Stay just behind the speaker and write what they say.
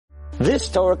This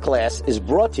Torah class is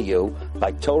brought to you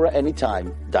by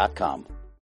TorahAnytime.com.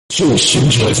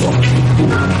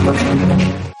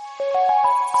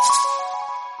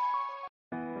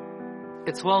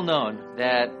 It's well known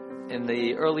that in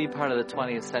the early part of the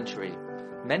 20th century,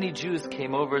 many Jews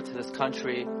came over to this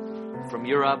country from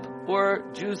Europe,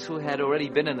 or Jews who had already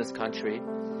been in this country,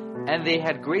 and they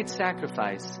had great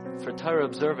sacrifice for Torah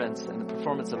observance and the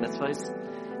performance of mitzvahs,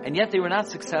 and yet they were not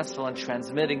successful in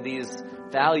transmitting these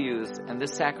values and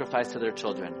this sacrifice to their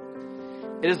children.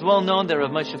 It is well known that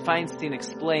Rav Moshe Feinstein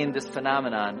explained this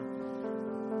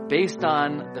phenomenon based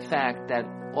on the fact that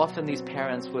often these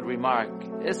parents would remark,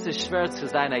 it's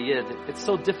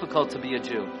so difficult to be a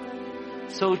Jew.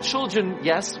 So children,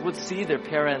 yes, would see their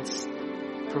parents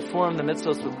perform the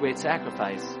mitzvahs with great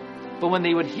sacrifice. But when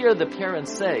they would hear the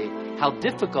parents say how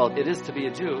difficult it is to be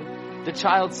a Jew, the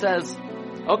child says,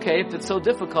 okay, if it's so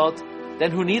difficult,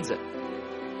 then who needs it?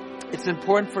 It's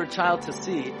important for a child to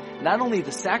see not only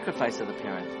the sacrifice of the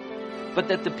parent, but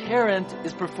that the parent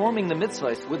is performing the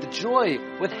mitzvahs with joy,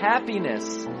 with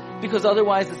happiness, because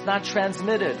otherwise it's not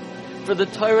transmitted. For the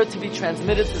Torah to be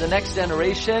transmitted to the next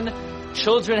generation,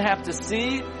 children have to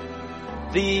see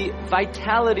the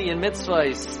vitality in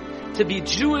mitzvahs, to be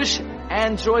Jewish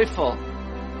and joyful.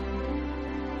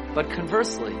 But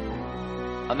conversely,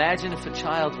 imagine if a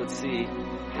child would see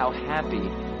how happy,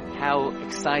 how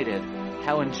excited,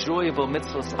 how enjoyable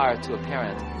mitzvahs are to a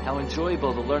parent, how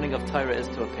enjoyable the learning of Torah is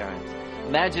to a parent.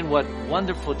 Imagine what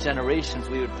wonderful generations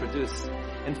we would produce.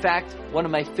 In fact, one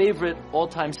of my favorite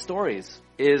all-time stories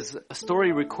is a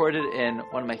story recorded in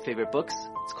one of my favorite books.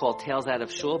 It's called Tales Out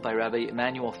of Shul by Rabbi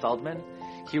Emanuel Feldman.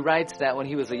 He writes that when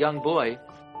he was a young boy,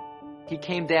 he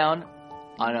came down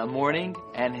on a morning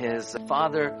and his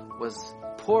father was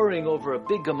poring over a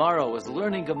big Gemara, was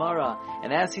learning Gemara,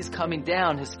 and as he's coming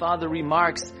down, his father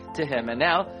remarks to him, and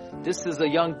now this is a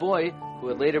young boy who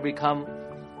would later become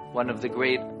one of the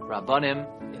great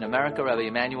Rabbanim in America, Rabbi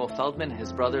Emanuel Feldman,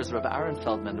 his brothers, Rabbi Aaron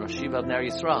Feldman, Rosh Yeshiva of Ner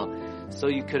Yisrael. So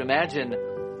you could imagine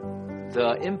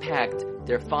the impact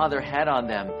their father had on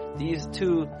them, these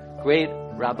two great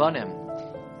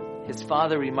Rabbanim. His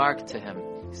father remarked to him,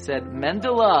 he said,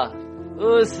 Mendela,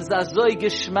 this is azoy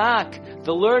geshmak.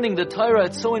 The learning, the Torah,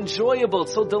 it's so enjoyable,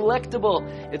 it's so delectable,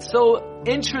 it's so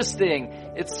interesting,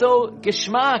 it's so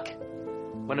geshmak.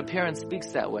 When a parent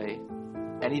speaks that way,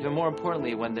 and even more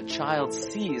importantly, when the child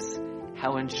sees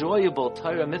how enjoyable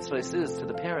Torah mitzvahs is to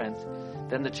the parent,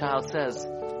 then the child says,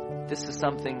 this is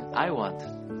something I want.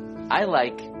 I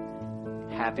like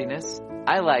happiness,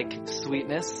 I like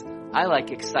sweetness, I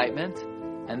like excitement,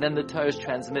 and then the Torah is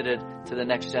transmitted to the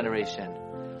next generation.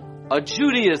 A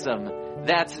Judaism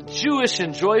that's Jewish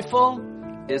and joyful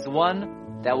is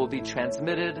one that will be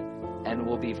transmitted and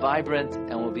will be vibrant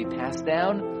and will be passed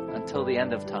down until the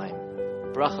end of time.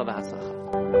 Bracha v'hatzlacha.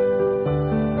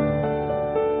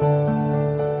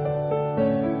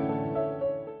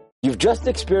 You've just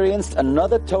experienced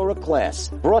another Torah class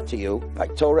brought to you by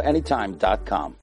TorahAnytime.com.